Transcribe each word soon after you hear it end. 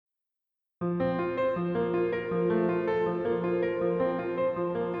This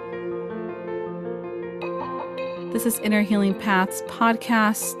is Inner Healing Paths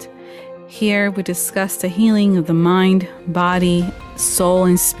podcast. Here we discuss the healing of the mind, body, soul,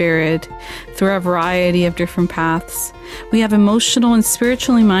 and spirit through a variety of different paths. We have emotional and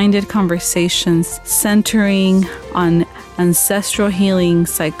spiritually minded conversations centering on ancestral healing,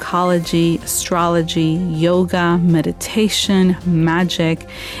 psychology, astrology, yoga, meditation, magic,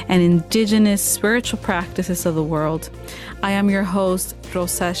 and indigenous spiritual practices of the world. I am your host,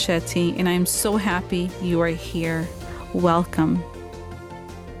 Rosa Shetty, and I am so happy you are here. Welcome.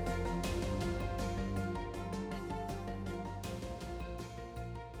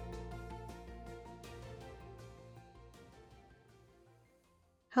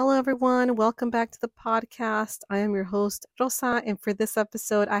 Hello, everyone. Welcome back to the podcast. I am your host, Rosa, and for this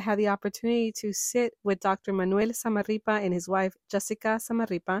episode, I had the opportunity to sit with Dr. Manuel Zamarripa and his wife, Jessica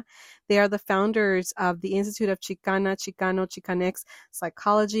Zamarripa. They are the founders of the Institute of Chicana, Chicano, Chicanx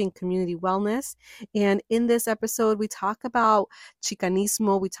Psychology and Community Wellness. And in this episode, we talk about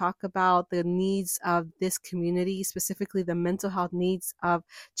Chicanismo. We talk about the needs of this community, specifically the mental health needs of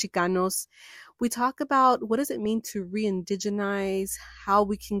Chicanos. We talk about what does it mean to re-indigenize, how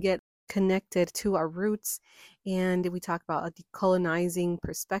we can get connected to our roots, and we talk about a decolonizing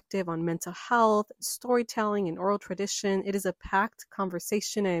perspective on mental health, storytelling, and oral tradition. It is a packed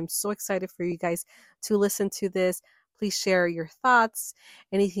conversation. I am so excited for you guys to listen to this. Please share your thoughts,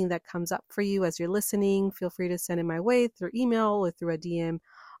 anything that comes up for you as you're listening. Feel free to send it my way through email or through a DM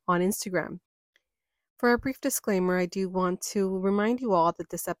on Instagram. For a brief disclaimer, I do want to remind you all that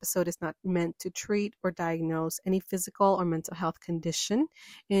this episode is not meant to treat or diagnose any physical or mental health condition,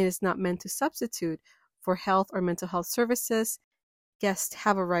 and it is not meant to substitute for health or mental health services. Guests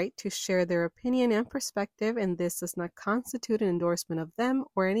have a right to share their opinion and perspective, and this does not constitute an endorsement of them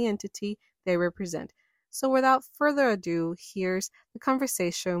or any entity they represent. So without further ado, here's the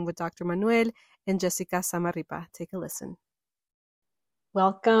conversation with Dr. Manuel and Jessica Zamarripa. Take a listen.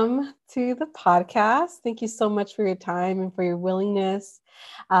 Welcome to the podcast. Thank you so much for your time and for your willingness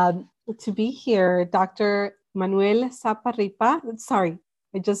to be here. Dr. Manuel Zamarripa. Sorry,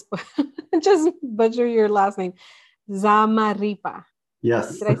 I just butchered your last name. Zamarripa.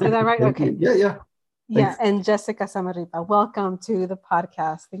 Yes. Did I say that right? Okay. Yeah. Yeah, and Jessica Zamarripa. Welcome to the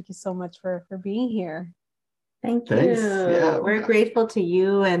podcast. Thank you so much for being here. Thanks. You. Yeah, we're grateful to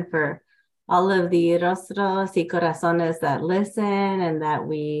you and for all of the rostros y corazones that listen and that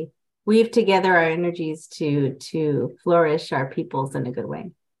we weave together our energies to flourish our peoples in a good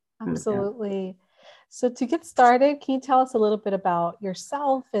way. Absolutely. So to get started, can you tell us a little bit about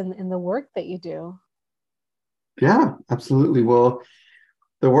yourself and the work that you do? Yeah, absolutely. Well,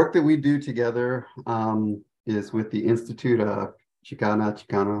 the work that we do together is with the Institute of Chicana,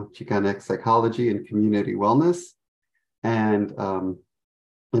 Chicano, Chicanx Psychology and Community Wellness. And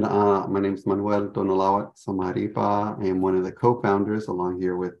my name is Manuel Zamarripa. I am one of the co-founders along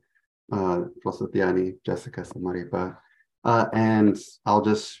here with Rosa Tiani, Jessica Zamarripa. And I'll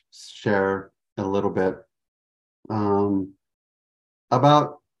just share a little bit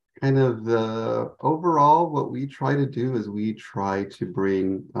about kind of the overall, what we try to do is we try to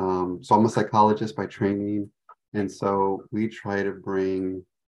bring, so I'm a psychologist by training. And so we try to bring,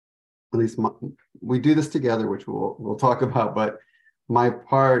 at least we do this together, which we'll talk about, but my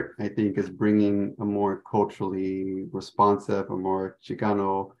part, I think, is bringing a more culturally responsive, a more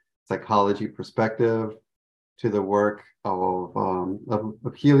Chicano psychology perspective to the work of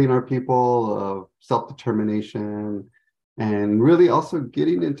healing our people, of self-determination, and really also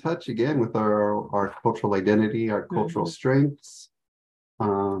getting in touch again with our cultural identity, our cultural strengths.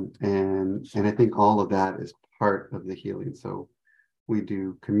 And I think all of that is part of the healing. So we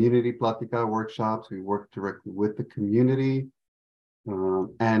do community plática workshops. We work directly with the community.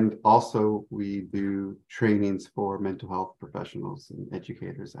 And also we do trainings for mental health professionals and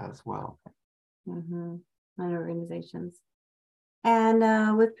educators as well. And organizations.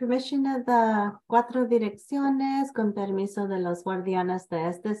 And with permission of the cuatro direcciones, con permiso de los guardianes de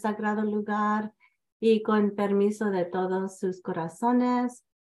este sagrado lugar, y con permiso de todos sus corazones,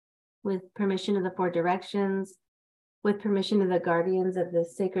 with permission of the four directions, with permission of the guardians of the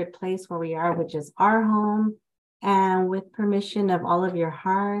sacred place where we are, which is our home, and with permission of all of your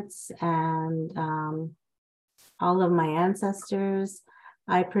hearts and all of my ancestors,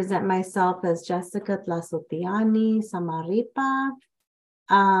 I present myself as Jessica Tlazotiani Zamarripa,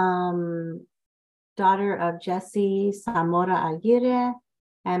 daughter of Jesse Zamora Aguirre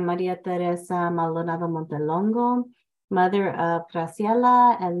and Maria Teresa Maldonado Montelongo, mother of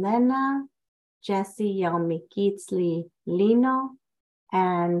Graciela Elena, Jesse Yaumikitzli Lino,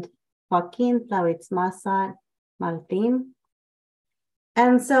 and Joaquin Tlawitzmasat Maltin.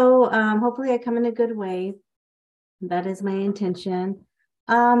 And so hopefully I come in a good way. That is my intention.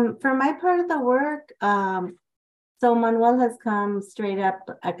 For my part of the work, so Manuel has come straight up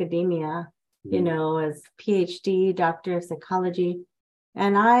academia, as PhD, doctor of psychology.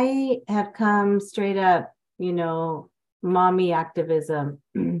 And I have come straight up, mommy activism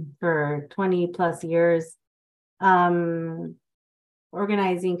for 20 plus years,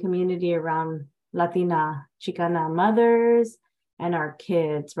 organizing community around Latina Chicana mothers and our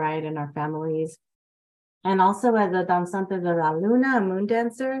kids, right, and our families. And also as a danzante de la luna, a moon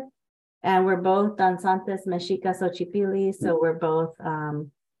dancer. And we're both danzantes mexicas ochipili, so we're both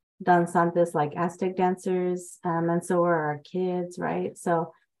danzantes like Aztec dancers, and so are our kids, right?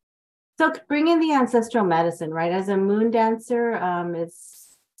 So bringing the ancestral medicine, right? As a moon dancer,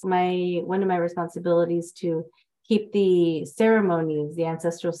 it's one of my responsibilities to keep the ceremonies, the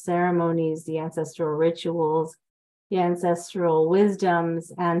ancestral ceremonies, the ancestral rituals, the ancestral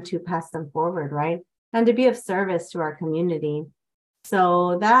wisdoms, and to pass them forward, right? And to be of service to our community.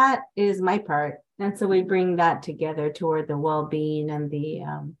 So that is my part. And so we bring that together toward the well-being and the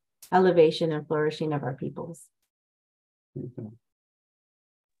elevation and flourishing of our peoples.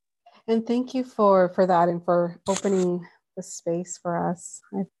 And thank you for that and for opening the space for us.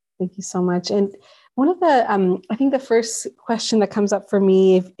 Thank you so much. And one of the, I think the first question that comes up for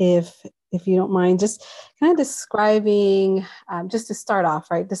me, if you don't mind, just kind of describing, just to start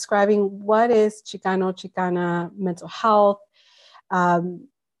off, right? Describing what is Chicana mental health. And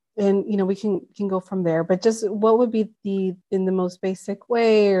we can go from there, but just what would be in the most basic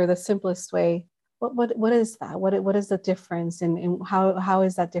way or the simplest way, what is that? What is the difference, and how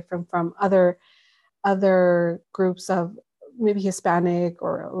is that different from other groups of maybe Hispanic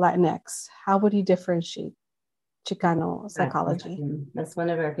or Latinx? How would you differentiate Chicano psychology? That's one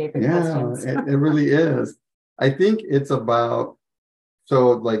of our favorite questions. It really is. I think it's about,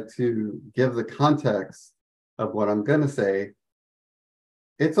 so like to give the context of what I'm going to say,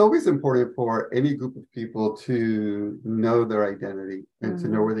 it's always important for any group of people to know their identity and to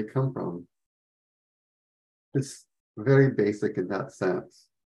know where they come from. It's very basic in that sense.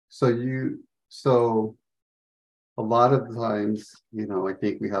 So a lot of times, I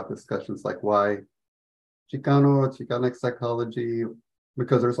think we have discussions like why Chicanic psychology,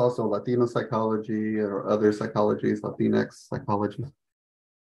 because there's also Latino psychology or other psychologies, Latinx psychology.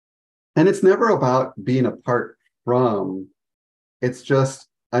 And it's never about being apart from, it's just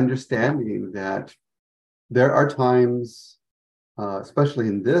understanding that there are times, especially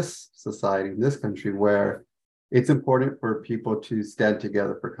in this society, in this country, where it's important for people to stand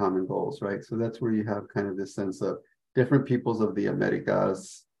together for common goals, right? So that's where you have kind of this sense of different peoples of the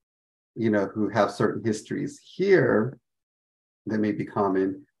Americas, who have certain histories here that may be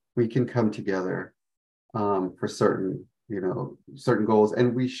common. We can come together for certain goals,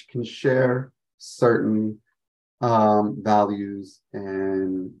 and we can share certain values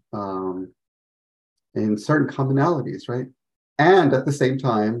and certain commonalities, right? And at the same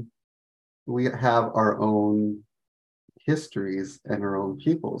time, we have our own histories and our own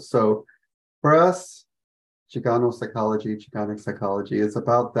peoples. So for us, Chicanic psychology is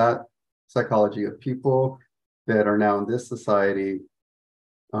about that psychology of people that are now in this society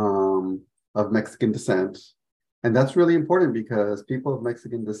of Mexican descent. And that's really important because people of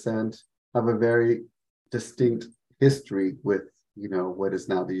Mexican descent have a very distinct history with, what is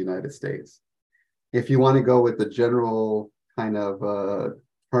now the United States. If you want to go with the general kind of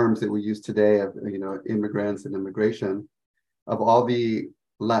terms that we use today of, immigrants and immigration, of all the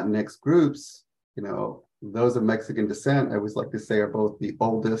Latinx groups, those of Mexican descent, I always like to say, are both the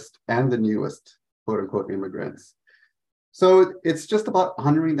oldest and the newest, quote unquote, immigrants. So it's just about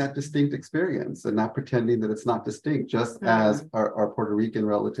honoring that distinct experience and not pretending that it's not distinct, just as our Puerto Rican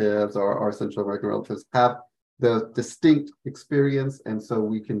relatives or our Central American relatives have the distinct experience. And so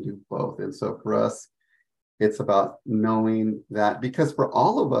we can do both. And so for us, it's about knowing that, because for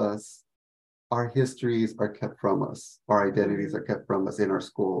all of us, our histories are kept from us, our identities are kept from us in our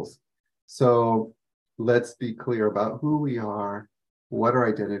schools. So let's be clear about who we are, what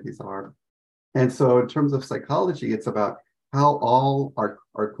our identities are. And so in terms of psychology, it's about how all our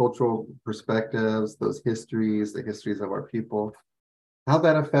cultural perspectives, those histories, the histories of our people, how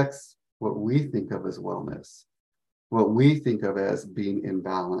that affects what we think of as wellness, what we think of as being in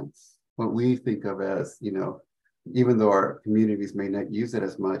balance, what we think of as, even though our communities may not use it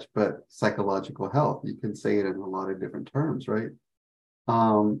as much, but psychological health, you can say it in a lot of different terms, right?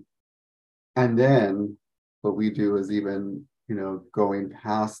 And then what we do is even, going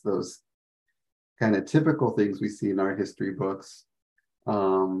past those kind of typical things we see in our history books,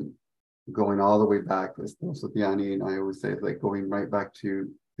 going all the way back, as Sotiani and I always say, like going right back to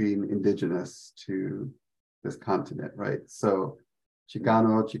being indigenous to this continent, right? So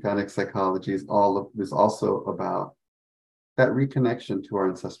Chicanic psychology is also about that reconnection to our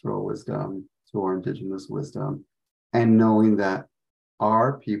ancestral wisdom, to our indigenous wisdom, and knowing that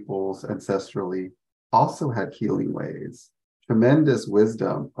our peoples ancestrally also had healing ways, tremendous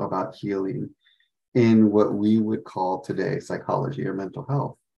wisdom about healing in what we would call today psychology or mental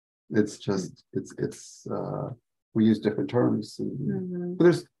health. It's just, we use different terms. But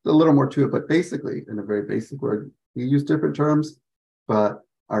there's a little more to it, but basically, in a very basic word, we use different terms, but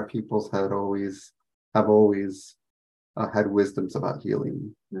our peoples have always had wisdoms about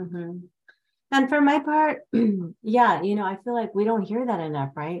healing. And for my part, yeah, I feel like we don't hear that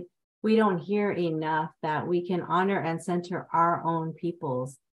enough, right? We don't hear enough that we can honor and center our own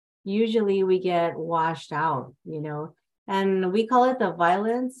peoples. Usually we get washed out, and we call it the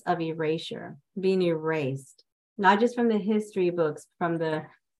violence of erasure, being erased, not just from the history books, from the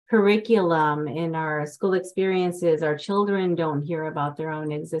curriculum in our school experiences. Our children don't hear about their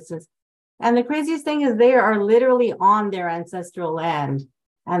own existence. And the craziest thing is they are literally on their ancestral land,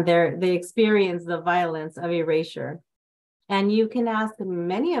 and they experience the violence of erasure. And you can ask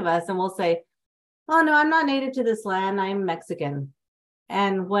many of us and we'll say, oh no, I'm not native to this land, I'm Mexican.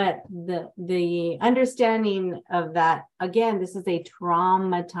 And what the understanding of that, again, this is a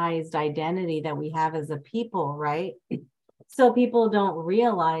traumatized identity that we have as a people, right? So people don't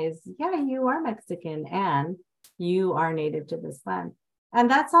realize, yeah, you are Mexican and you are native to this land.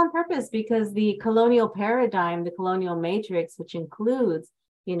 And that's on purpose because the colonial paradigm, the colonial matrix, which includes,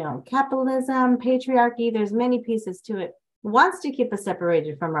 capitalism, patriarchy, there's many pieces to it, wants to keep us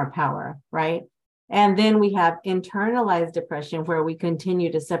separated from our power, right? And then we have internalized depression where we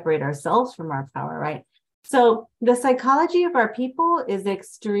continue to separate ourselves from our power, right? So the psychology of our people is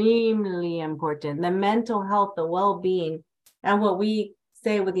extremely important. The mental health, the well-being, and what we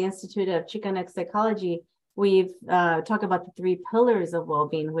say with the Institute of Chicana Psychology, we've talked about the 3 pillars of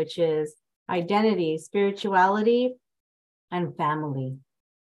well-being, which is identity, spirituality, and family.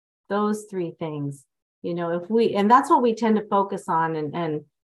 Those 3 things, and that's what we tend to focus on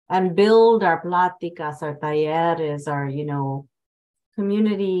and build our pláticas, our talleres, our,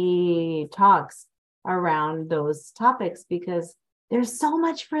 community talks around those topics, because there's so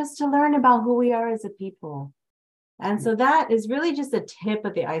much for us to learn about who we are as a people. And so that is really just a tip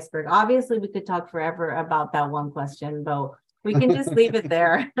of the iceberg. Obviously, we could talk forever about that one question, but we can just leave it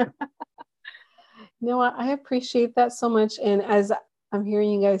there. No, I appreciate that so much. And as I'm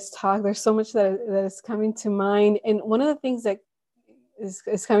hearing you guys talk, there's so much that is coming to mind. And one of the things that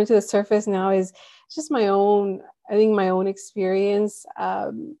is coming to the surface now is just my own experience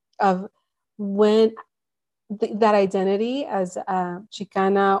of when that identity as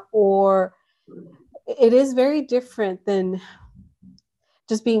Chicana, or it is very different than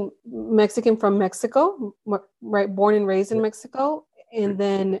just being Mexican from Mexico, right? Born and raised in Mexico. And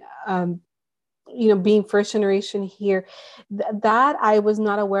then, being first generation here, that I was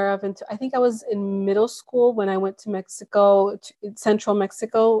not aware of until I think I was in middle school when I went to Mexico, central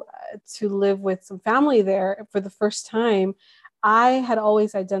Mexico, to live with some family there for the first time. I had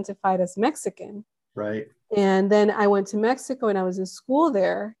always identified as Mexican. Right. And then I went to Mexico and I was in school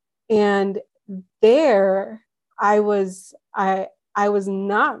there. And there I was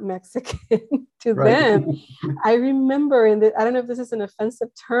not Mexican to them. I remember, I don't know if this is an offensive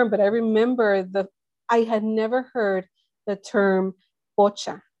term, but I remember I had never heard the term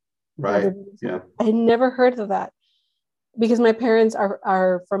pocha. Right. Yeah. I had never heard of that because my parents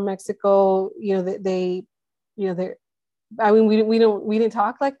are from Mexico. We didn't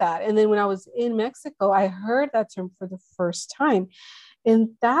talk like that. And then when I was in Mexico, I heard that term for the first time. And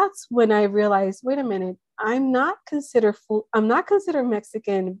that's when I realized, wait a minute, I'm not considered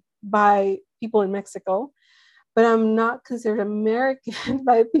Mexican by people in Mexico, but I'm not considered American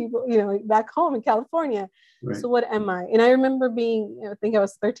by people, back home in California. Right. So what am I? And I remember being, I think I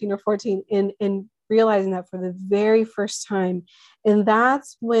was 13 or 14 and realizing that for the very first time. And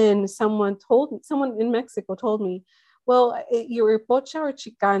that's when someone in Mexico told me, well, you're pocha or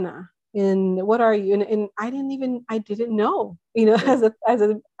Chicana. And what are you? And I didn't know,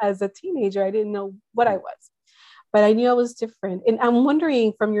 as a teenager, I didn't know what I was, but I knew I was different. And I'm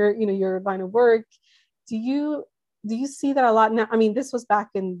wondering, from your line of work, do you see that a lot now? I mean, this was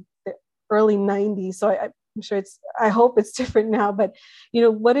back in the early 90s, so I'm sure I hope it's different now, but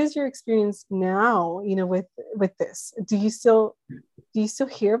what is your experience now, with this? Do you still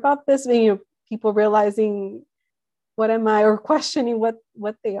hear about this? People realizing, what am I, or questioning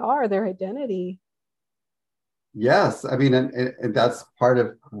what they are, their identity? Yes, I mean, and that's part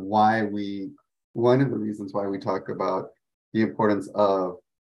of why one of the reasons why we talk about the importance of,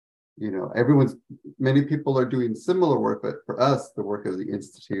 many people are doing similar work, but for us, the work of the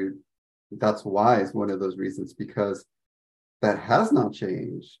Institute, that's why is one of those reasons, because that has not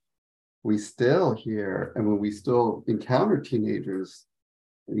changed. We still hear, and when we still encounter teenagers,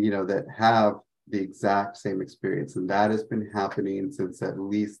 that have the exact same experience, and that has been happening since at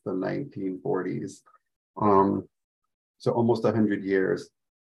least the 1940s. So almost 100 years.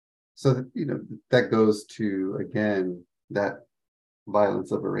 So that goes to, again, that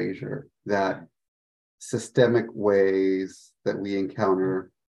violence of erasure, that systemic ways that we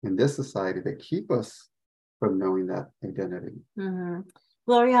encounter in this society that keep us from knowing that identity. Mm-hmm.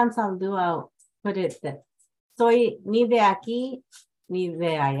 Gloria Anzaldúa put it that soy ni de aquí ni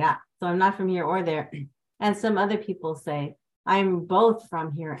de allá. So I'm not from here or there. And some other people say I'm both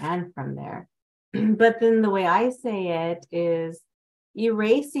from here and from there. But then the way I say it is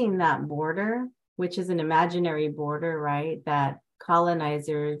erasing that border, which is an imaginary border, right? That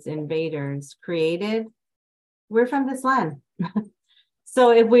colonizers, invaders created. We're from this land.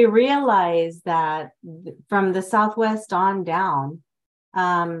 So if we realize that from the Southwest on down,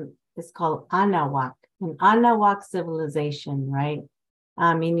 it's called Anahuac, an Anahuac civilization, right?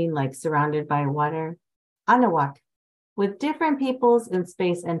 Meaning like surrounded by water. Anahuac, with different peoples in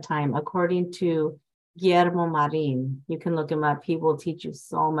space and time, according to Guillermo Marin. You can look him up. He will teach you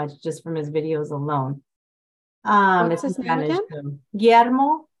so much just from his videos alone. What's It's his in name Spanish again? too.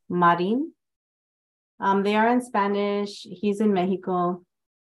 Guillermo Marin. They are in Spanish. He's in Mexico.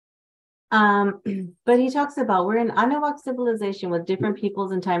 But he talks about we're an Anahuac civilization with different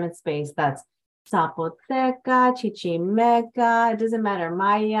peoples in time and space. That's Zapoteca, Chichimeca, it doesn't matter,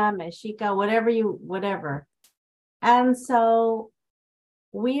 Maya, Mexica, whatever. And so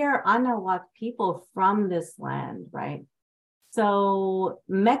we are Anahuac people from this land, right? So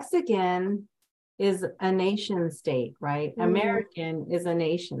Mexican is a nation state, right? American is a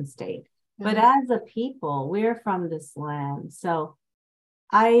nation state. But as a people, we're from this land. So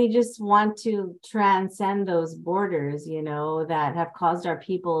I just want to transcend those borders, that have caused our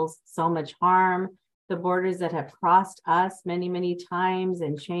peoples so much harm, the borders that have crossed us many, many times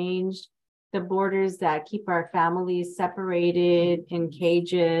and changed, the borders that keep our families separated in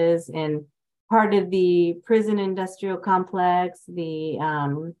cages and part of the prison industrial complex,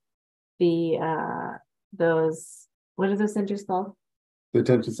 those, what are those centers called?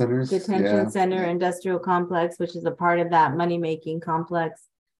 Detention centers. Detention center, industrial complex, which is a part of that money-making complex.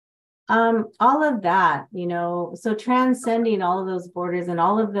 All of that, so transcending all of those borders and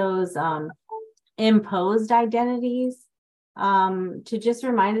all of those imposed identities, to just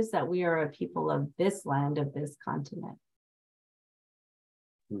remind us that we are a people of this land, of this continent.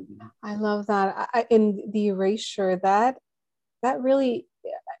 I love that. In the erasure, that really,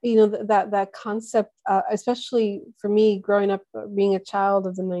 that concept, especially for me growing up, being a child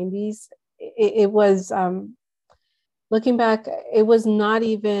of the 90s, it was, looking back, it was not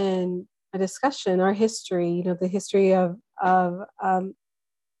even a discussion. Our history, the history of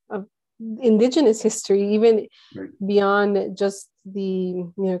indigenous history, even beyond just the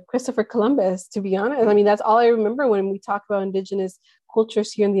Christopher Columbus, to be honest. I mean, that's all I remember when we talk about indigenous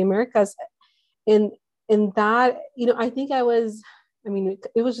cultures here in the Americas. And that, I think it was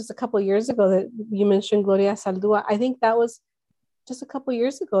just a couple of years ago that you mentioned Gloria Saldúa. I think that was just a couple of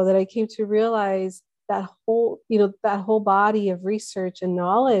years ago that I came to realize that whole body of research and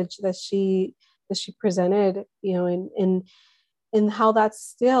knowledge that she presented, and how that's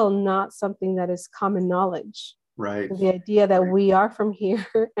still not something that is common knowledge. Right. The idea that we are from here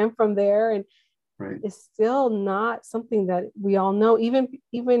and from there, and is still not something that we all know, even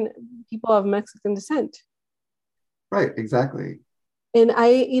people of Mexican descent. Right, exactly. And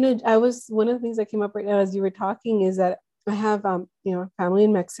I was, one of the things that came up right now as you were talking is that I have family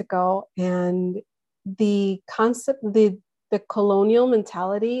in Mexico, and the concept, the colonial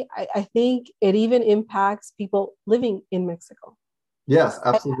mentality, I think it even impacts people living in Mexico. Yes,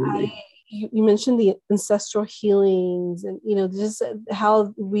 absolutely. You mentioned the ancestral healings, and just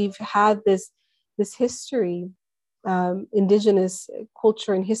how we've had this history, indigenous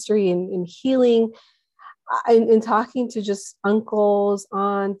culture and history in healing, in talking to just uncles,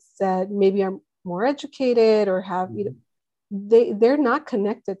 aunts that maybe are more educated or have, they're not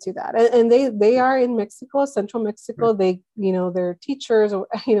connected to that, and they are in Mexico, central Mexico. They, they're teachers, or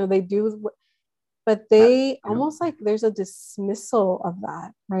they do, but they almost like there's a dismissal of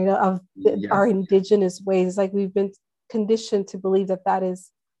that, right? Of our indigenous ways. Like we've been conditioned to believe that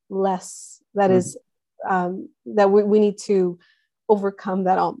is less, that is that we need to overcome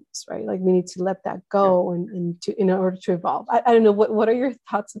that almost, right? Like we need to let that go in order to evolve. I don't know, what are your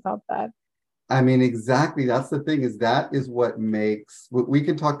thoughts about that? I mean, exactly. That's the thing, is that is what makes what we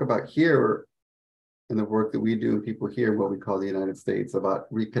can talk about here in the work that we do and people here in what we call the United States about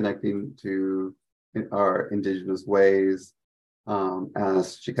reconnecting to our indigenous ways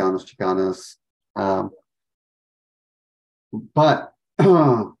as Chicanos, Chicanas. But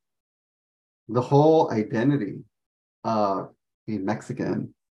the whole identity of being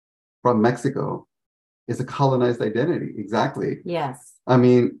Mexican from Mexico is a colonized identity. Exactly. Yes. I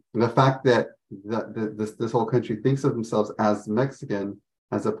mean, the fact that this whole country thinks of themselves as Mexican,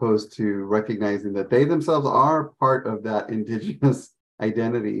 as opposed to recognizing that they themselves are part of that indigenous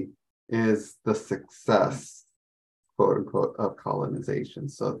identity, is the success, quote unquote, of colonization.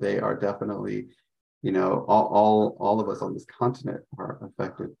 So they are definitely, all of us on this continent are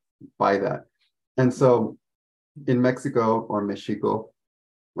affected by that. And so in Mexico, or Mexico,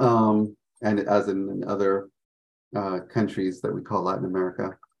 and as in other countries that we call Latin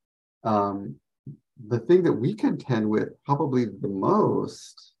America, the thing that we contend with probably the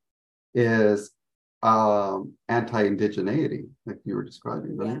most is anti-indigeneity, like you were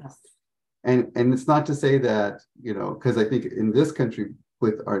describing, right? Yes. And it's not to say that, because I think in this country,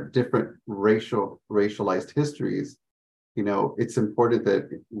 with our different racialized histories, it's important that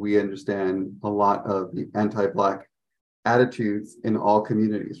we understand a lot of the anti-Black attitudes in all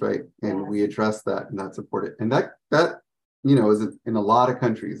communities, right? And Yes. we address that, and that's important. And that is in a lot of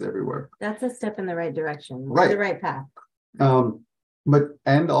countries everywhere. That's a step in the right direction, right? The right path.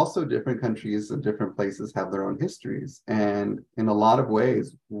 And also different countries and different places have their own histories. And in a lot of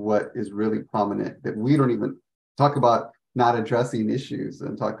ways, what is really prominent that we don't even talk about, not addressing issues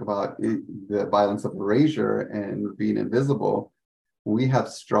and talk about the violence of erasure and being invisible, we have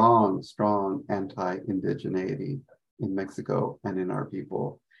strong anti-indigeneity in Mexico and in our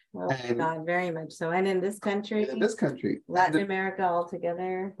people. Oh, God, very much so. And in this country, Latin America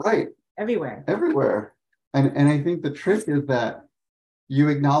altogether, right? Everywhere. And I think the trick is that you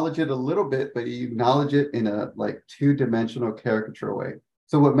acknowledge it a little bit, but you acknowledge it in a like two-dimensional caricature way.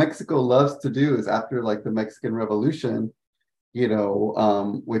 So what Mexico loves to do is, after like the Mexican Revolution,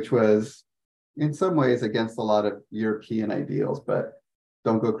 which was in some ways against a lot of European ideals, but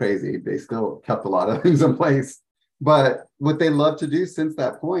don't go crazy. They still kept a lot of things in place. But what they love to do since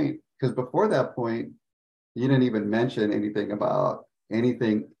that point, because before that point, you didn't even mention anything about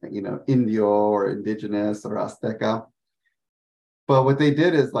anything, Indio or indigenous or Azteca. But what they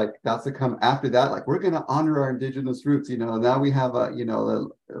did is, like, that's to come after that. Like, we're going to honor our indigenous roots. Now we have the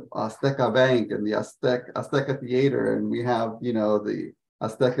Azteca Bank and the Azteca Theater, and we have, the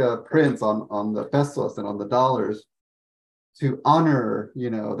Azteca prints on the pesos and on the dollars to honor,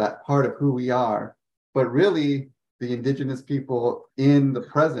 that part of who we are. But really, the indigenous people in the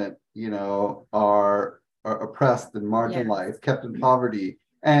present, are oppressed and marginalized, kept in poverty.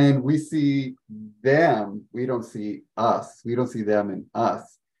 And we see them, we don't see us. We don't see them in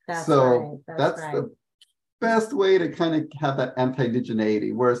us. That's the best way to kind of have that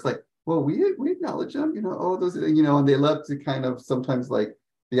anti-indigeneity, where it's like, well, we acknowledge them, those, and they love to kind of sometimes, like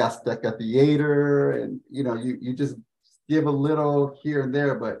the Azteca Theater, and, you just give a little here and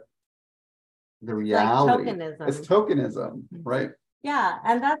there, but the reality, it's tokenism, right? Yeah,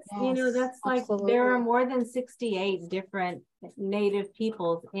 and that's, yes, that's like, absolutely. There are more than 68 different native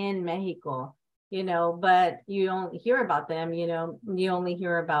peoples in Mexico, but you don't hear about them, you only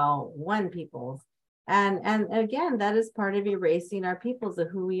hear about one peoples. And again, that is part of erasing our peoples of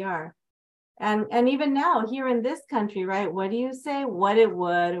who we are. And even now here in this country, right? What do you say? What it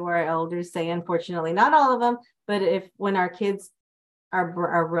would, or our elders say, unfortunately, not all of them, but when our kids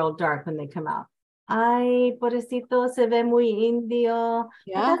are real dark when they come out. Ay, pobrecito, se ve muy indio.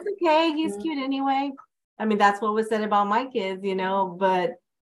 Yeah. But that's okay. He's cute anyway. I mean, that's what was said about my kids, but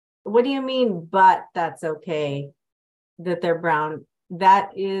what do you mean, but that's okay that they're brown? That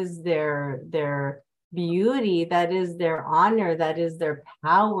is their beauty. That is their honor. That is their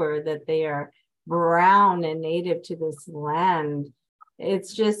power, that they are brown and native to this land.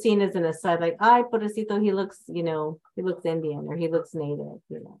 It's just seen as an aside, like, ay, pobrecito, he looks, he looks Indian, or he looks native,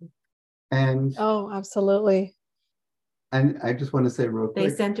 And absolutely. And I just want to say real quick,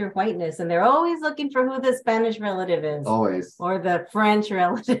 they center whiteness, and they're always looking for who the Spanish relative is, always, or the French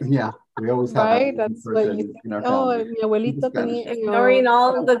relative. Yeah, we always have right. That's what you in our family. Mi abuelito tenía, ignoring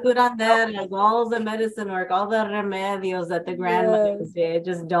all the curanderos, all the medicine work, all the remedios that the grandmothers did.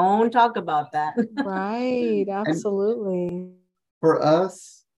 Just don't talk about that. Right, absolutely. And for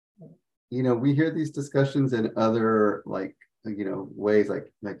us, we hear these discussions in other, like, ways,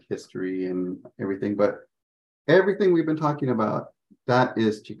 like history and everything, but everything we've been talking about, that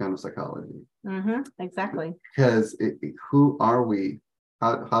is Chicano psychology. Exactly. Because who are we?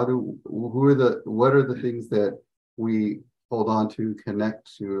 What are the things that we hold on to,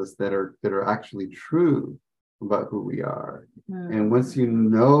 connect to us that are actually true about who we are? And once you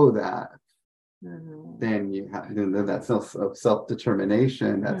know that, then then that sense of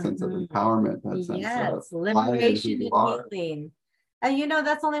self-determination, that sense of empowerment, that sense of liberation and healing. And you know,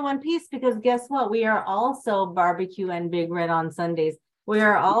 that's only one piece, because guess what? We are also barbecue and Big Red on Sundays. We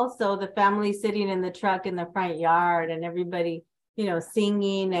are also the family sitting in the truck in the front yard, and everybody, you know,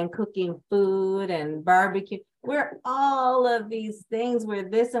 singing and cooking food and barbecue. We're all of these things. We're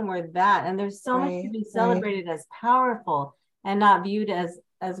this and we're that. And there's so much to be celebrated as powerful, and not viewed as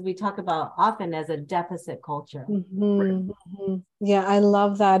we talk about often, as a deficit culture. Yeah, I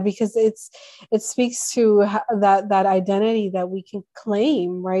love that, because it speaks to that identity that we can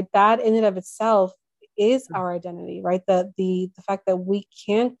claim, right? That in and of itself is our identity, right? The fact that we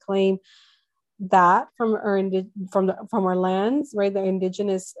can claim that from our lands, right? The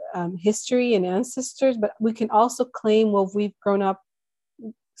indigenous history and ancestors, but we can also claim what we've grown up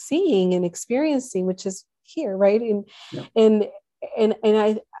seeing and experiencing, which is here, right? And then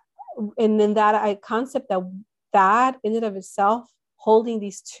that concept that in and of itself, holding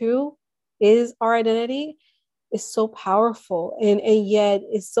these two is our identity, is so powerful, and yet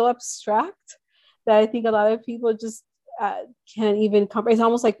it's so abstract that I think a lot of people just can't even comprehend. It's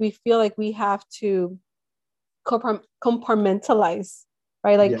almost like we feel like we have to compartmentalize,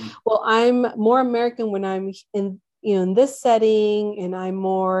 right? Like, well, I'm more American when I'm in this setting, and I'm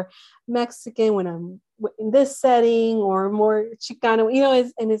more Mexican when I'm in this setting, or more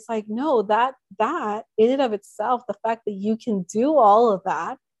Chicana, and it's like, no, that in and of itself, the fact that you can do all of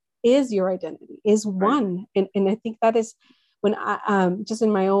that is your identity, is one. And I think that is when I just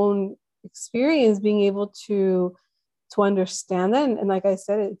in my own experience, being able to understand that, and like I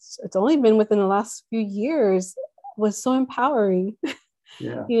said, it's only been within the last few years, was so empowering.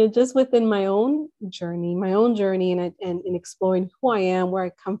 Just within my own journey, and in exploring who I am, where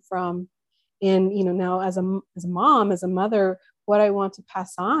I come from, and now as a mom, as a mother, what I want to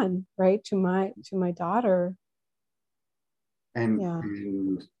pass on, right, to my daughter. And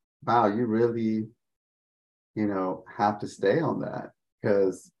wow, you really have to stay on that,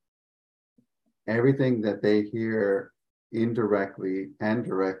 because everything that they hear indirectly and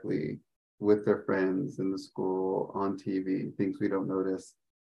directly with their friends in the school, on TV, things we don't notice,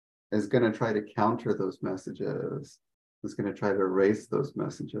 is going to try to counter those messages. Is going to try to erase those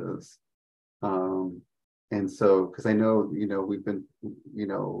messages. And so, because I know, we've been,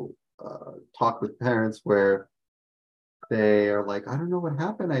 talk with parents where they are like, I don't know what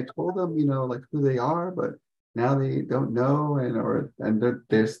happened. I told them, like who they are, but now they don't know, and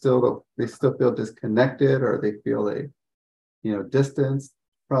they still feel disconnected, or they feel distanced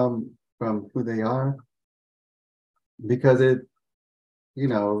from who they are, because it,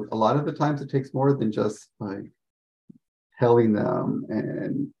 a lot of the times it takes more than just like telling them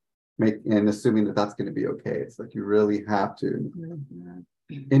and assuming that that's going to be okay. It's like you really have to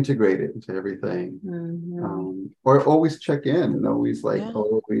integrate it into everything, or always check in, and always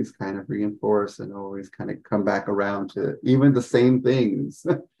always kind of reinforce, and always kind of come back around to even the same things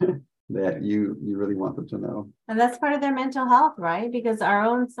that you really want them to know. And that's part of their mental health, right? Because our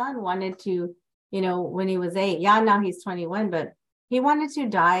own son wanted to, when he was 8, now he's 21, but he wanted to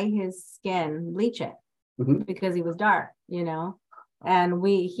dye his skin, bleach it, because he was dark, and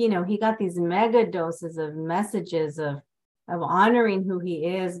he got these mega doses of messages of honoring who he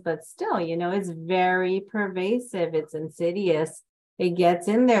is, but still, it's very pervasive. It's insidious. It gets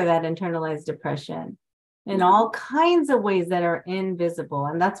in there, that internalized depression, in all kinds of ways that are invisible.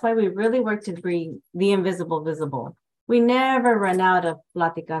 And that's why we really work to bring the invisible visible. We never run out of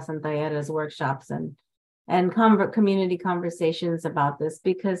Pláticas and Talleres workshops and community conversations about this,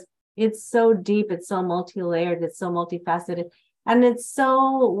 because it's so deep, it's so multi-layered, it's so multifaceted. And it's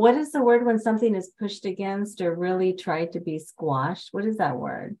so, what is the word when something is pushed against or really tried to be squashed? What is that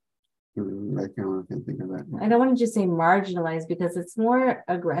word? I can't think of that. I don't want to just say marginalized, because it's more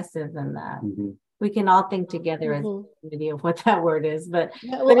aggressive than that. We can all think together as a community of what that word is, but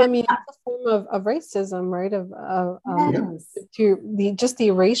I mean, it's a form of racism, right? Just the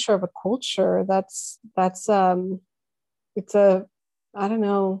erasure of a culture. That's it's a, I don't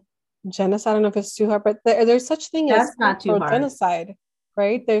know, genocide. I don't know if it's too hard, but there's such thing as cultural genocide,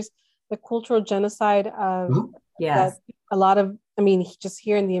 right? There's the cultural genocide of that a lot of, just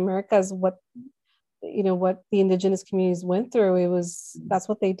here in the Americas, what the indigenous communities went through, that's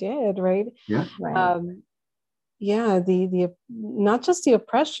what they did, right? Right. The not just the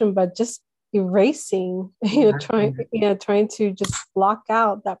oppression, but just erasing, trying to just block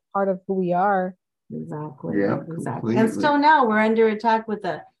out that part of who we are. Exactly. Yeah, Exactly. completely. And still now we're under attack with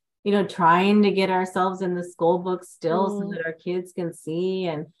the, trying to get ourselves in the school book still so that our kids can see,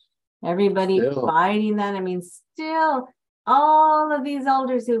 and everybody fighting that. I mean, still all of these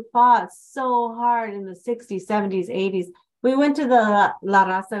elders who fought so hard in the 60s, 70s, 80s. We went to the La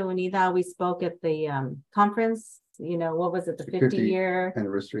Raza Unida. We spoke at the conference. What was it? The 50-year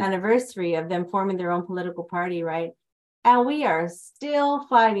anniversary of them forming their own political party, right? And we are still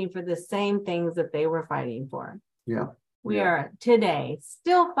fighting for the same things that they were fighting for. Yeah. We are today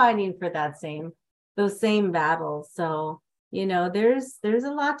still fighting for those same battles. So, there's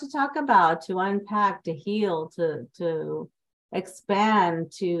a lot to talk about, to unpack, to heal, to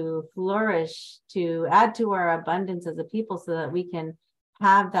expand, to flourish, to add to our abundance as a people so that we can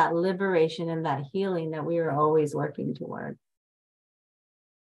have that liberation and that healing that we are always working toward.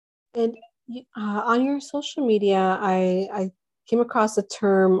 And on your social media, I came across a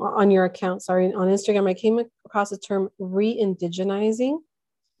term on your account, on Instagram, I came across the term re-indigenizing.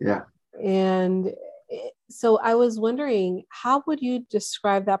 Yeah. And so I was wondering, how would you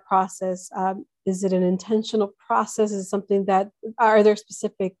describe that process? Is it an intentional process? Is it something are there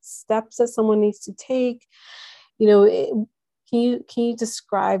specific steps that someone needs to take? Can you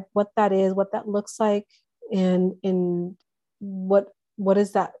describe what that is, what that looks like, and what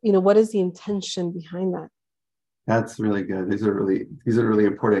is that? What is the intention behind that? That's really good. These are really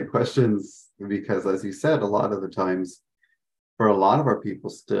important questions, because as you said, a lot of the times for a lot of our people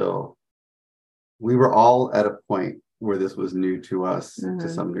still, we were all at a point where this was new to us to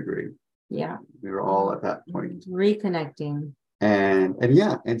some degree. Yeah. We were all at that point. Reconnecting. And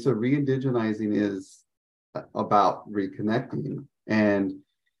so re-indigenizing is about reconnecting. And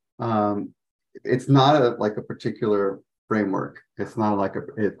it's not like a particular framework. It's not like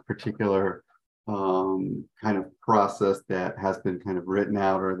a particular kind of process that has been kind of written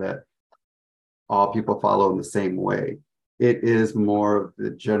out or that all people follow in the same way. It is more of the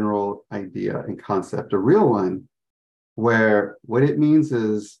general idea and concept, a real one, where what it means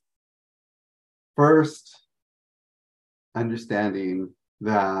is first understanding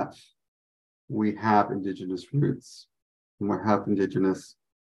that we have indigenous roots and we have indigenous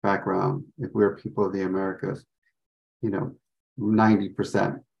background. If we're people of the Americas,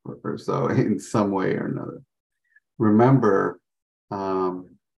 90% or so in some way or another. Remember,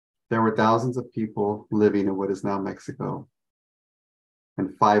 there were thousands of people living in what is now Mexico,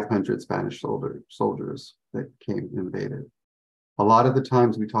 and 500 Spanish soldiers that came invaded. A lot of the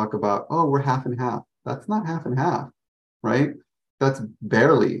times we talk about, oh, we're half and half. That's not half and half, right? That's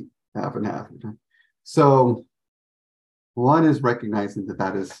barely half and half. So one is recognizing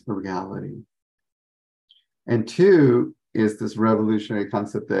that is a reality. And two is this revolutionary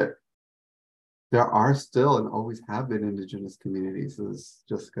concept that there are still and always have been indigenous communities, as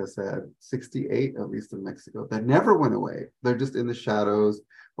Jessica said, 68 at least in Mexico, that never went away. They're just in the shadows,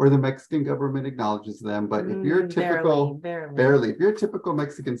 or the Mexican government acknowledges them. But if you're a typical, barely, if you're a typical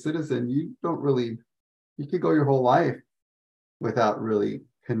Mexican citizen, you could go your whole life without really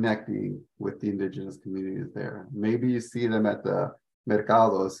connecting with the indigenous communities there. Maybe you see them at the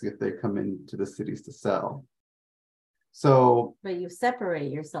mercados if they come into the cities to sell. So, but you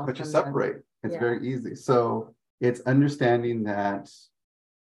separate yourself. But you separate. It's very easy. So it's understanding that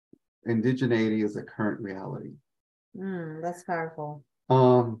indigeneity is a current reality. That's powerful.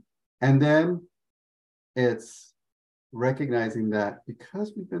 And then it's recognizing that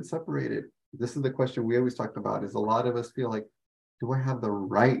because we've been separated, this is the question we always talk about, is a lot of us feel like, do I have the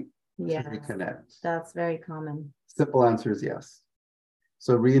right to reconnect? That's very common. Simple answer is yes.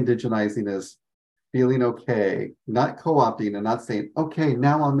 So re-indigenizing is feeling okay, not co-opting and not saying, okay,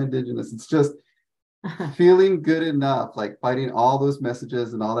 now I'm indigenous. It's just feeling good enough, like fighting all those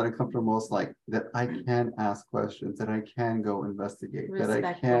messages and all that uncomfortable, like that I can ask questions, that I can go investigate, that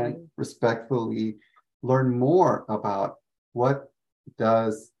I can respectfully learn more about what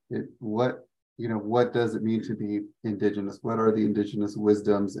does it mean to be indigenous? What are the indigenous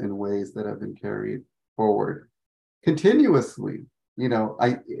wisdoms and ways that have been carried forward continuously?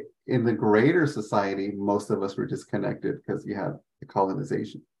 In the greater society, most of us were disconnected because you had the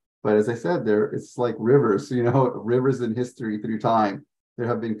colonization. But as I said, it's like rivers, rivers in history through time. There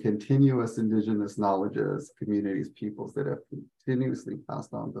have been continuous indigenous knowledges, communities, peoples that have continuously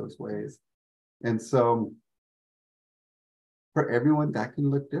passed on those ways. And so for everyone, that can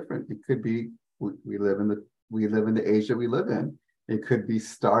look different. It could be we live in the age that we live in. It could be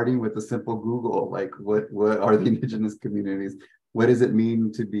starting with a simple Google, like what are the indigenous communities? what does it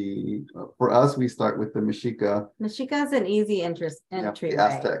mean to be, for us, we start with the Mexica. Mexica is an easy entry The way.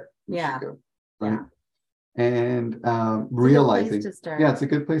 Aztec Yeah. Mexica, right? Yeah. And It's realizing, a good place to start. yeah, it's a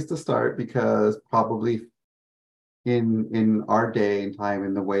good place to start, because probably in our day and time,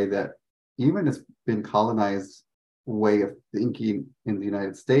 in the way that even it's been colonized way of thinking in the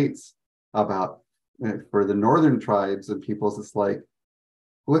United States about, for the northern tribes and peoples, it's like,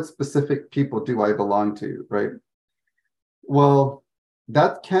 what specific people do I belong to, right? Well,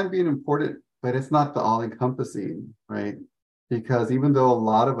 that can be an important, but it's not the all-encompassing, right? Because even though a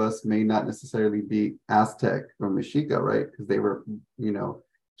lot of us may not necessarily be Aztec or Mexica, right? Because they were,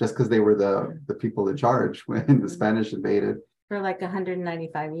 just because they were the people in charge when the Spanish invaded. For like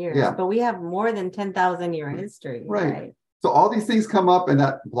 195 years. Yeah. But we have more than 10,000 year history. Right. So all these things come up, and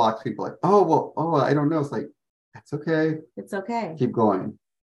that blocks people, like, I don't know. It's like, that's okay. It's okay. Keep going.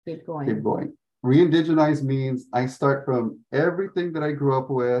 Keep going. Keep going. Re-indigenize means I start from everything that I grew up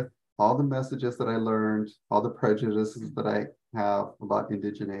with, all the messages that I learned, all the prejudices that I have about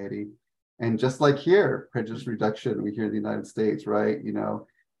indigeneity. And just like here, prejudice reduction, we hear in the United States, right?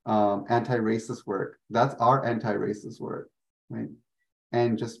 Anti-racist work. That's our anti-racist work, right?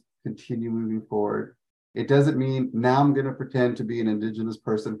 And just continue moving forward. It doesn't mean now I'm going to pretend to be an indigenous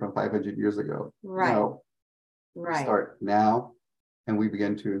person from 500 years ago. Right. No. Right. We start now, and we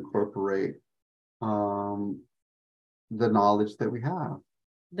begin to incorporate the knowledge that we have,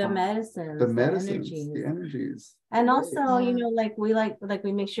 the medicines, the energies, and also, like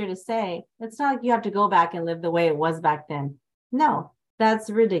we make sure to say, it's not like you have to go back and live the way it was back then. No, that's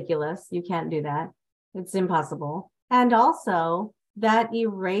ridiculous. You can't do that. It's impossible. And also, that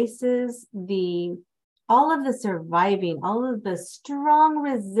erases all of the surviving, all of the strong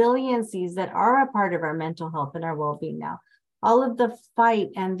resiliencies that are a part of our mental health and our well-being now. All of the fight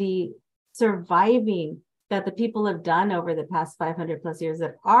and the surviving that the people have done over the past 500 plus years,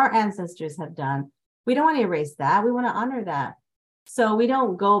 that our ancestors have done. We don't want to erase that. We want to honor that. So we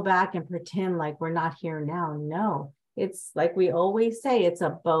don't go back and pretend like we're not here now. No, it's like we always say, it's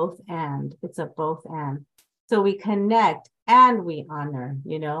a both and. It's a both and. So we connect and we honor,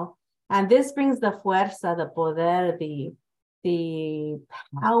 and this brings the fuerza, the poder, the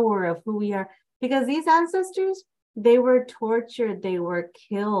power of who we are, because these ancestors, they were tortured, they were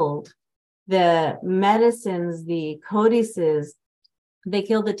killed. The medicines, the codices, they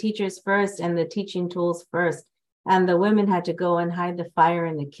killed the teachers first and the teaching tools first. And the women had to go and hide the fire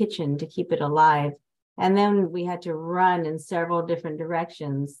in the kitchen to keep it alive. And then we had to run in several different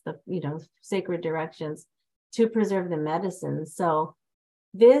directions, sacred directions, to preserve the medicine. So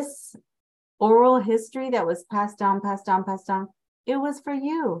this oral history that was passed down, it was for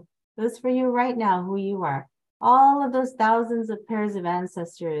you. It was for you right now, who you are. All of those thousands of pairs of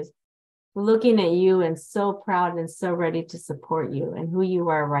ancestors looking at you and so proud and so ready to support you and who you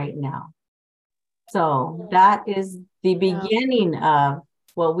are right now. So that is the beginning of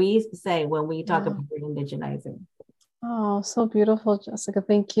what we say when we talk about re-indigenizing. Oh, so beautiful, Jessica.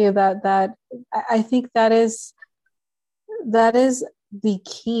 Thank you. I think that is the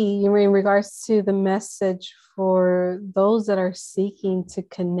key in regards to the message for those that are seeking to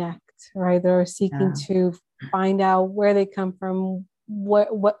connect, right? That are seeking to find out where they come from,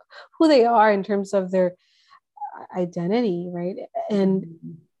 who they are in terms of their identity, right? And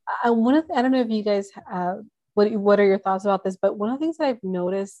I don't know if you guys what are your thoughts about this, but one of the things that I've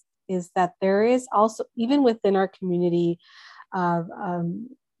noticed is that there is also, even within our community of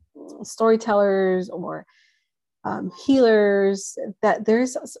storytellers or healers, that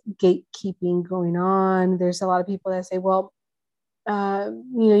there's gatekeeping going on. There's a lot of people that say, well,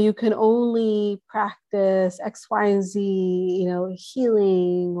 you can only practice X, Y, and Z,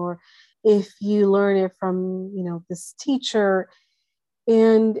 healing, or if you learn it from, this teacher.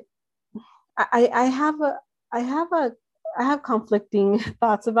 And I have conflicting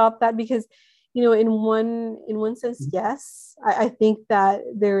thoughts about that, because, in one sense, yes, I think that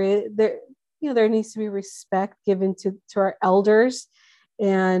there needs to be respect given to our elders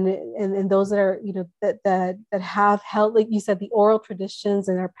and those that are, that have held, like you said, the oral traditions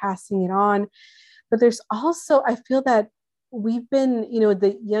and are passing it on. But there's also, I feel that we've been,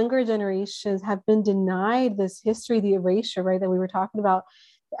 the younger generations have been denied this history, the erasure, right, that we were talking about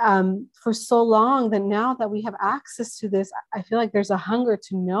for so long, that now that we have access to this, I feel like there's a hunger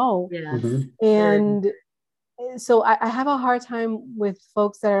to know. And so I have a hard time with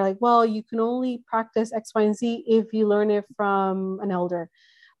folks that are like, well, you can only practice X, Y, and Z if you learn it from an elder.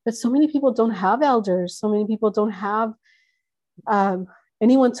 But so many people don't have elders. So many people don't have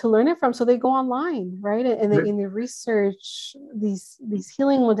anyone to learn it from. So they go online, right? And they research these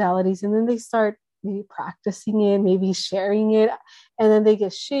healing modalities, and then they start maybe practicing it, maybe sharing it, and then they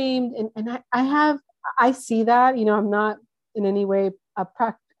get shamed. And I see that, I'm not in any way I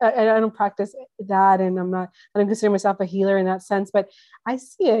don't practice that, and I don't consider myself a healer in that sense, but I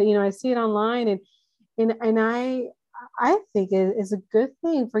see it, I see it online, and I think it is a good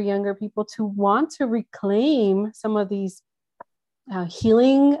thing for younger people to want to reclaim some of these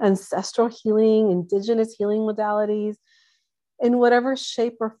healing, ancestral healing, indigenous healing modalities in whatever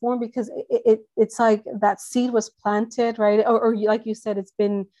shape or form, because it's like that seed was planted, right? Or like you said, it's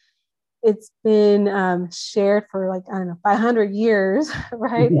been shared for, like, I don't know, 500 years,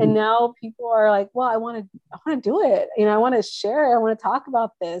 right? And now people are like, well, I want to do it. I want to share it. I want to talk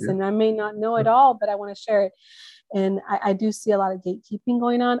about this. Yeah. And I may not know it all, but I want to share it. And I do see a lot of gatekeeping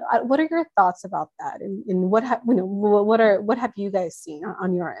going on. What are your thoughts about that? And what have you guys seen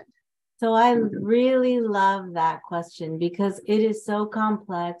on your end? So I really love that question because it is so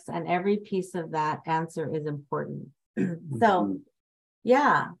complex and every piece of that answer is important. So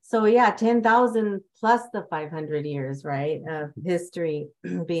 10,000 plus the 500 years, right, of history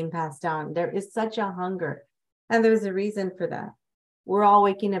being passed down. There is such a hunger, and there's a reason for that. We're all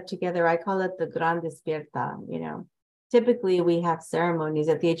waking up together. I call it the Gran Despierta. Typically, we have ceremonies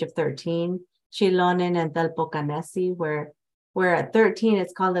at the age of 13, Chilonen and Telpocanesi, where at 13,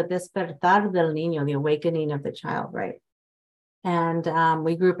 it's called the Despertar del Niño, the awakening of the child, right? And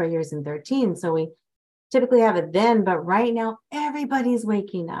we group our years in 13, so we typically have it then, but right now everybody's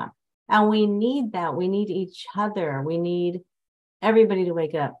waking up, and we need that. We need each other. We need everybody to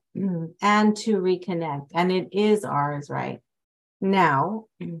wake up and to reconnect, and it is ours right now.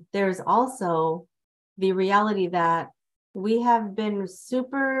 There's also the reality that we have been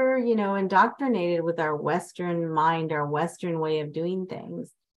super, indoctrinated with our Western mind, our Western way of doing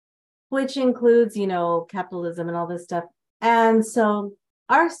things, which includes, capitalism and all this stuff. And so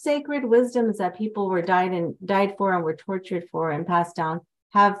our sacred wisdoms that people were died for and were tortured for and passed down,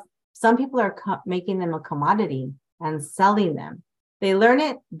 some people are making them a commodity and selling them. They learn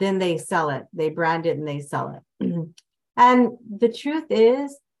it, then they sell it. They brand it and they sell it. And the truth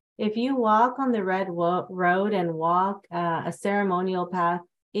is, if you walk on the red road and walk a ceremonial path,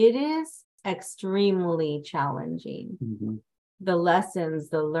 it is extremely challenging. Mm-hmm. The lessons,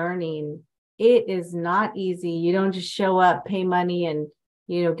 the learning, it is not easy. You don't just show up, pay money, and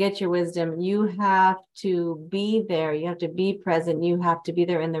get your wisdom. You have to be there. You have to be present. You have to be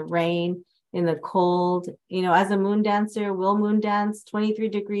there in the rain, in the cold. As a moon dancer, we'll moon dance 23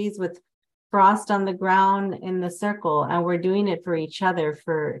 degrees with frost on the ground in the circle. And we're doing it for each other,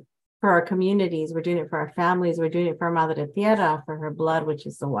 for our communities. We're doing it for our families. We're doing it for Madre Tierra, for her blood, which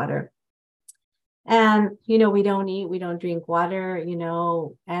is the water. And, we don't eat, we don't drink water,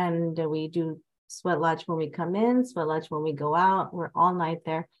 and we do sweat lodge when we come in, sweat lodge when we go out. We're all night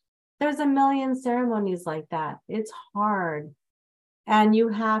there. There's a million ceremonies like that. It's hard. And you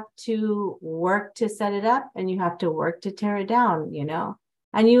have to work to set it up, and you have to work to tear it down,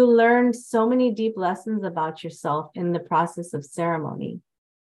 and you learn so many deep lessons about yourself in the process of ceremony.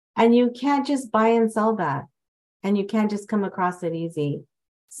 And you can't just buy and sell that. And you can't just come across it easy.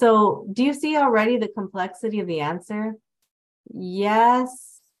 So do you see already the complexity of the answer?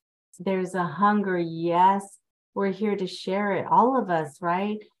 Yes, there's a hunger. Yes, we're here to share it. All of us,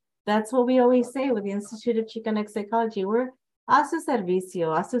 right? That's what we always say with the Institute of Chicana Psychology. We're a su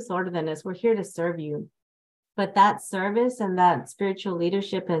servicio, a sus órdenes. We're here to serve you. But that service and that spiritual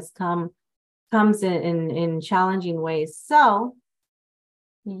leadership comes in challenging ways. So,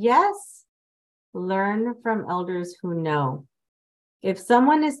 yes, learn from elders who know. If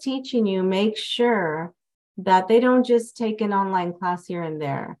someone is teaching you, make sure that they don't just take an online class here and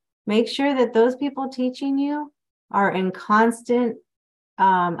there. Make sure that those people teaching you are in constant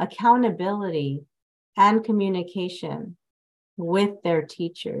accountability and communication with their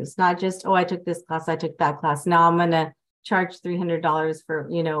teachers, not just, I took this class, I took that class. Now I'm going to charge $300 for,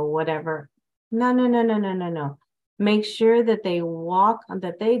 whatever. No. Make sure that they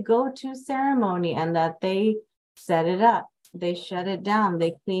that they go to ceremony and that they set it up. They shut it down.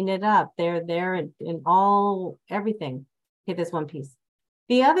 They clean it up. They're there in everything. Okay, this one piece.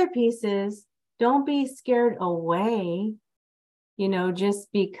 The other piece is, don't be scared away, just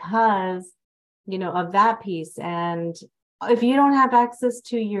because, of that piece. And if you don't have access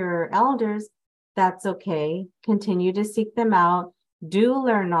to your elders, that's okay. Continue to seek them out. Do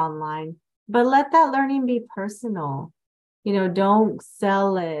learn online, but let that learning be personal. Don't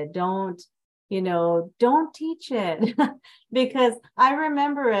sell it. Don't teach it. Because I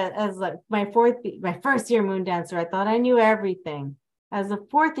remember it as like my first year moon dancer, I thought I knew everything. As a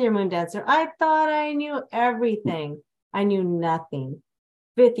fourth year moon dancer, I thought I knew everything. I knew nothing.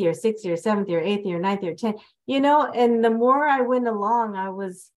 fifth year, sixth year, seventh year, eighth year, ninth year, 10th, and the more I went along,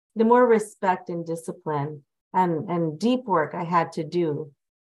 the more respect and discipline and deep work I had to do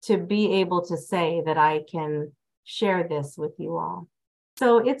to be able to say that I can share this with you all.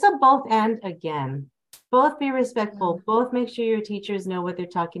 So it's a both and again. Both be respectful, both make sure your teachers know what they're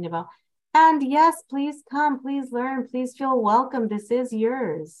talking about. And yes, please come, please learn, please feel welcome. This is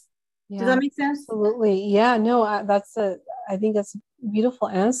yours. Yeah, does that make sense? Absolutely. Yeah, no, I think that's a beautiful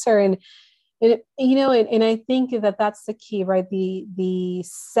answer. And I think that's the key, right? The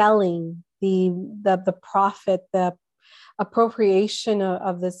selling, the profit, the appropriation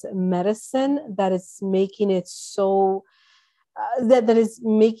of this medicine that is making it so that is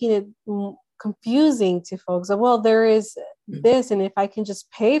making it confusing to folks. Well, there is this, and if I can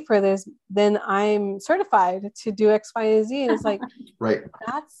just pay for this, then I'm certified to do X, Y, and Z. And it's like, right.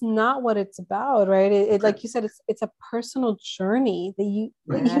 That's not what it's about, right? It like you said, it's a personal journey that you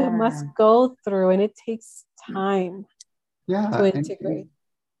must go through, and it takes time to integrate.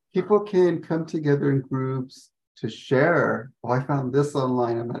 People can come together in groups to share. Oh, I found this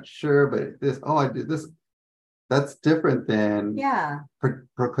online. I'm not sure, but this. Oh, I did this. That's different than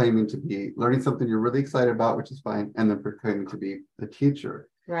proclaiming to be learning something you're really excited about, which is fine, and then proclaiming to be a teacher.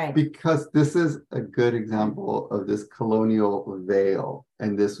 Right. Because this is a good example of this colonial veil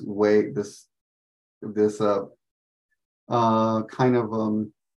and this way, this kind of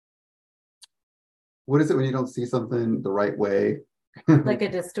what is it when you don't see something the right way? Like a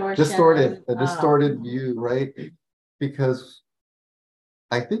distortion. distorted view, right? Because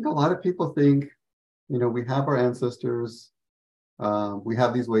I think a lot of people think, we have our ancestors, we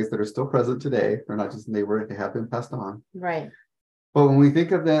have these ways that are still present today. They're not just they have been passed on. Right. But when we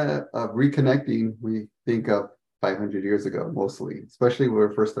think of that, of reconnecting, we think of 500 years ago, mostly, especially when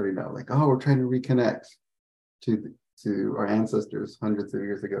we're first starting out, like, oh, we're trying to reconnect to our ancestors hundreds of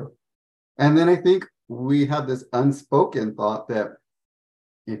years ago. And then I think we have this unspoken thought that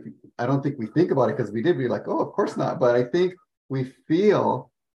I don't think we think about it because we did, we're like, oh, of course not. But I think we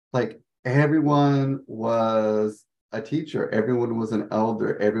feel like everyone was a teacher, everyone was an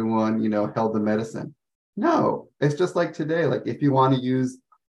elder, everyone, held the medicine. No, it's just like today. Like if you want to use,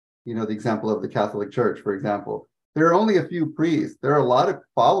 the example of the Catholic Church, for example, there are only a few priests. There are a lot of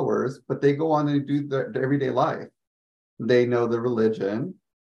followers, but they go on and do their everyday life. They know the religion.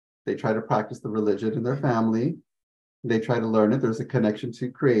 They try to practice the religion in their family. They try to learn it. There's a connection to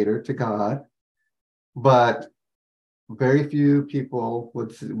Creator, to God. But very few people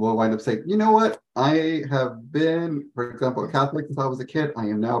will wind up saying, you know what? I have been, for example, a Catholic since I was a kid. I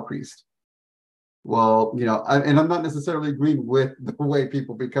am now a priest. Well, and I'm not necessarily agreeing with the way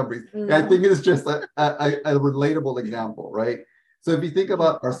people become priests. I think it's just a relatable example, right? So if you think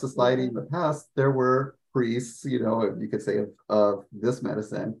about our society in the past, there were priests, you could say of this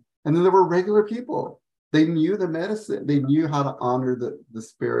medicine, and then there were regular people. They knew the medicine. They knew how to honor the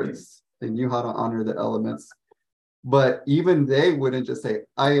spirits. They knew how to honor the elements. But even they wouldn't just say,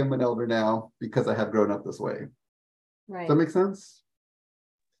 I am an elder now because I have grown up this way. Right. Does that make sense?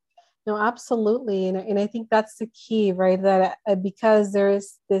 No, absolutely. And I think that's the key, right? That because there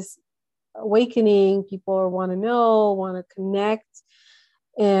is this awakening, people want to know, want to connect.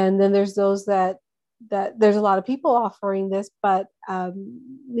 And then there's those that there's a lot of people offering this, but,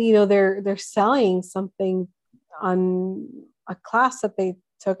 they're selling something on a class that they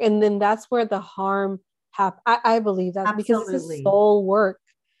took. And then that's where the harm happens. I believe that because this is soul work.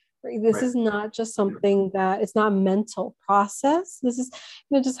 This is not just something that it's not a mental process. This is,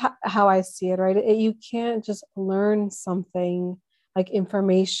 just how I see it, right? You can't just learn something like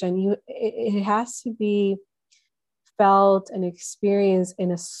information. It has to be felt and experienced at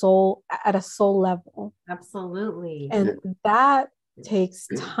a soul level. Absolutely. And that takes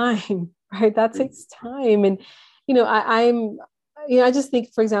time, right? That takes time. And, I just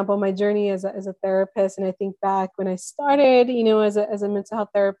think, for example, my journey as a therapist, and I think back when I started, as a mental health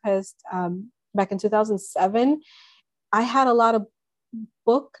therapist, back in 2007, I had a lot of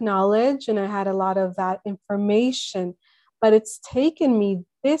book knowledge and I had a lot of that information, but it's taken me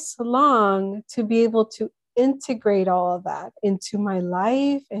this long to be able to integrate all of that into my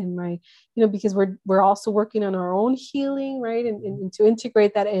life and my, because we're also working on our own healing, right? And to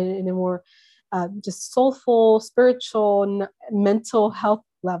integrate that in a more just soulful, spiritual, mental health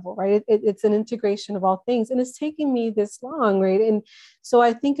level, right? It's an integration of all things, and it's taking me this long, right? And so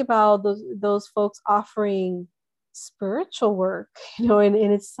I think about those folks offering spiritual work, and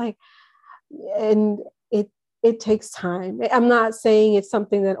it's like, and it takes time. I'm not saying it's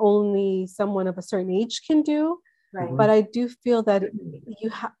something that only someone of a certain age can do, right? But I do feel that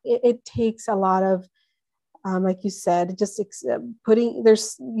it takes a lot of like you said, just putting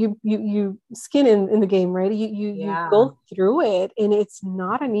there's you skin in the game, right? You go through it, and it's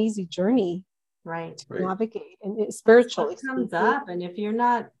not an easy journey, right, to navigate, and it, spiritually comes up, and if you're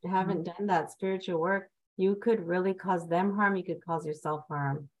not haven't done that spiritual work, you could really cause them harm. You could cause yourself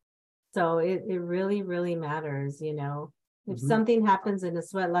harm. So it really, really matters, you know. If something happens in a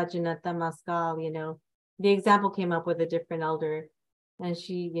sweat la Janata Mascal, you know, the example came up with a different elder, and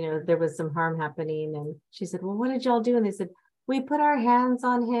she, you know, there was some harm happening, and she said, well, what did y'all do? And they said, we put our hands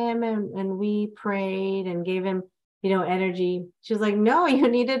on him, and we prayed and gave him, you know, energy. She was like, no, you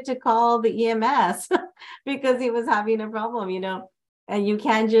needed to call the EMS because he was having a problem, you know, and you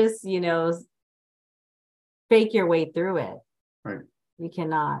can't just, you know, fake your way through it. Right. You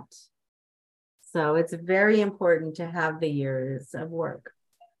cannot. So it's very important to have the years of work.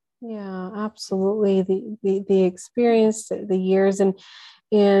 Yeah, absolutely. The experience, the years, and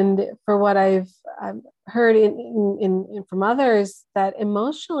for what I've heard in from others, that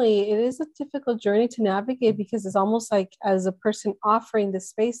emotionally it is a difficult journey to navigate, because it's almost like, as a person offering the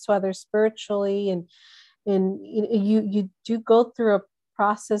space to others spiritually, and you do go through a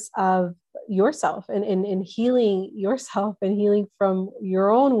process of yourself and healing yourself, and healing from your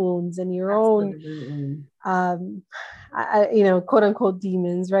own wounds and your own you know, quote unquote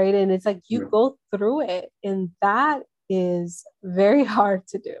demons, right? And it's like you go through it, and that is very hard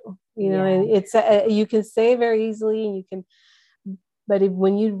to do, you know. And it's you can say very easily, and you can, but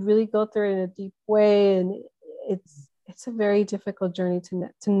when you really go through it in a deep way, and it's a very difficult journey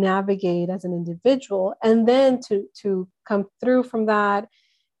to navigate as an individual, and then to come through from that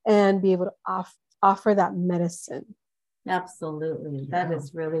and be able to offer that medicine. Absolutely. That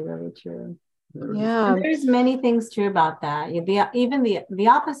is really, really true. Yeah. And there's many things true about that. Even the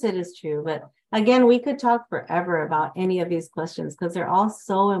opposite is true. But again, we could talk forever about any of these questions, because they're all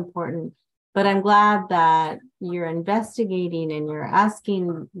so important. But I'm glad that you're investigating and you're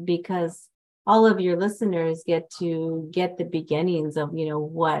asking, because all of your listeners get to get the beginnings of, you know,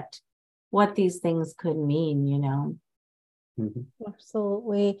 what these things could mean, you know.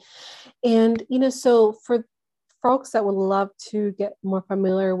 Absolutely. And, you know, so for folks that would love to get more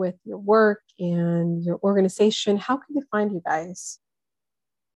familiar with your work and your organization, how can they find you guys?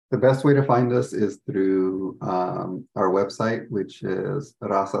 The best way to find us is through our website, which is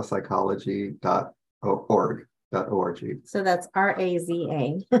razapsychology.org. So that's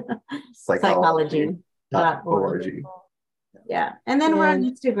RAZA psychology.org. Yeah. And then we're on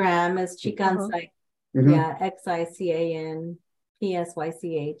Instagram as Chican Psych. Yeah, XICAN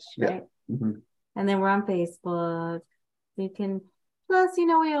PSYCH, right? And then we're on Facebook. You can, plus, you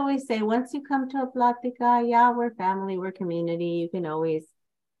know, we always say, once you come to a Platica, yeah, we're family, we're community. You can always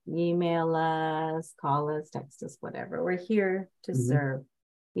email us, call us, text us, whatever. We're here to serve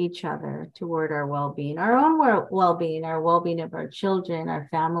each other toward our well-being, our own well-being, our well-being of our children, our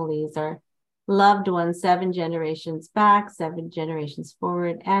families, our loved ones, 7 generations back, 7 generations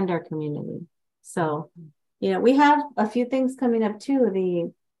forward, and our community. So, you know, we have a few things coming up too.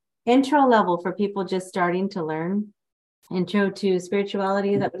 The intro level for people just starting to learn. Intro to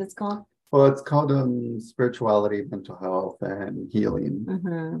spirituality, is that what it's called? Well, it's called spirituality, mental health, and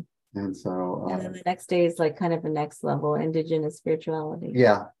healing. And so and then the next day is like kind of the next level, indigenous spirituality.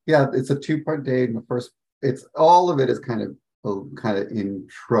 Yeah, it's a 2-part day. And the first, it's all of it is kind of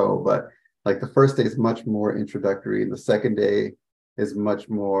intro, but like the first day is much more introductory, and the second day is much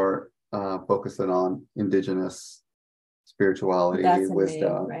more focusing on indigenous spirituality,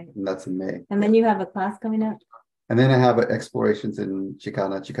 wisdom, May, right? And that's in May. And then you have a class coming up. And then I have explorations in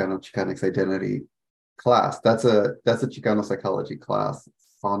Chicanx identity class. That's a Chicano psychology class.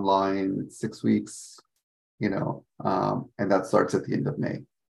 It's online, 6 weeks, you know, and that starts at the end of May.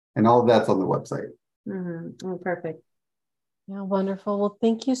 And all of that's on the website. Oh, perfect. Yeah, wonderful. Well,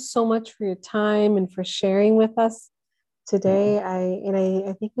 thank you so much for your time and for sharing with us today.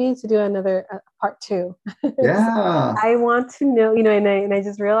 I think we need to do another part 2. Yeah. I want to know, you know, and I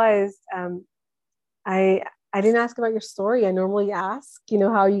just realized I didn't ask about your story. I normally ask, you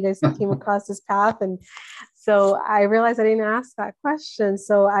know, how you guys came across this path. And so I realized I didn't ask that question.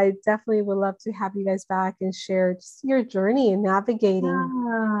 So I definitely would love to have you guys back and share just your journey in navigating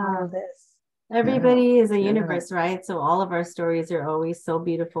all of this. Everybody is a universe, right? So all of our stories are always so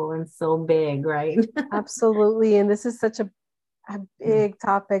beautiful and so big, right? Absolutely. And this is such a big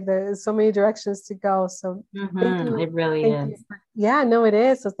topic. There's so many directions to go. So thank you. It really is. Yeah, no, it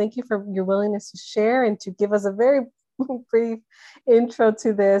is. So thank you for your willingness to share and to give us a very brief intro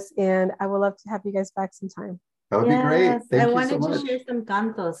to this. And I would love to have you guys back sometime. That would be great. Thank you so much. I wanted to share some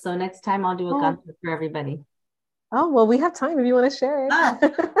cantos. So next time I'll do a canto for everybody. Oh, well, we have time if you want to share it. Ah,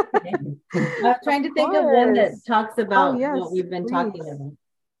 okay. I was trying to think of one that talks about what we've been talking about.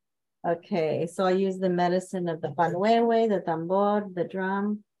 Okay, so I use the medicine of the panueve, the tambor, the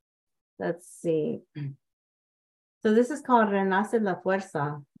drum. Let's see. So this is called Renace la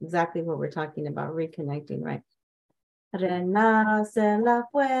Fuerza, exactly what we're talking about, reconnecting, right? Renace la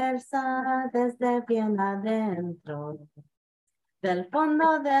fuerza desde bien adentro. Del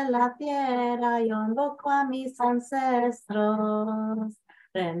fondo de la tierra yo invoco a mis ancestros.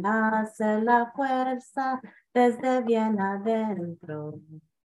 Renace la fuerza desde bien adentro.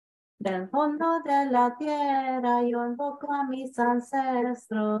 Del fondo de la tierra yo invoco a mis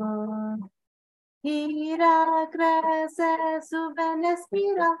ancestros. Gira, crece, sube,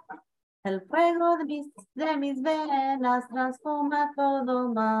 expira. El fuego de mis venas transforma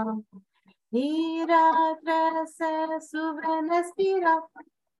todo mal. Gira, crece, sube, expira.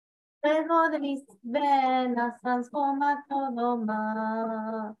 El fuego de mis venas transforma todo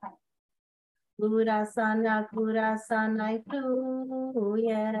mal. Cura sana y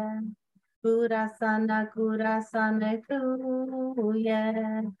fluye. Cura sana y fluye.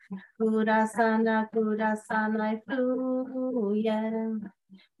 Cura sana y fluye.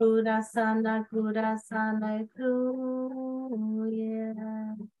 Cura sana y fluye.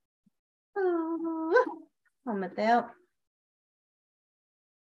 Oh, Mateo.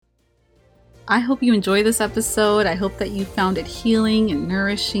 I hope you enjoyed this episode. I hope that you found it healing and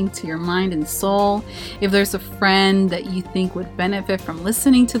nourishing to your mind and soul. If there's a friend that you think would benefit from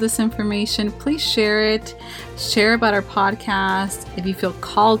listening to this information, please share it. Share about our podcast. If you feel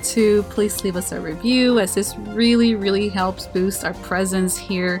called to, please leave us a review, as this really, really helps boost our presence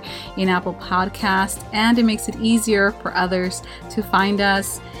here in Apple Podcast, and it makes it easier for others to find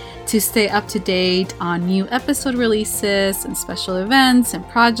us. To stay up to date on new episode releases and special events and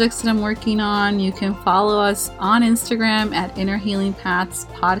projects that I'm working on, you can follow us on Instagram at Inner Healing Paths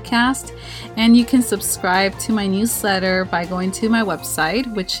Podcast, and you can subscribe to my newsletter by going to my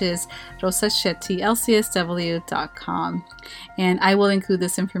website, which is rosachettilcsw.com, and I will include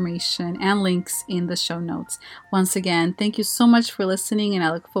this information and links in the show notes. Once again, thank you so much for listening, and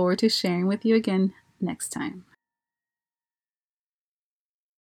I look forward to sharing with you again next time.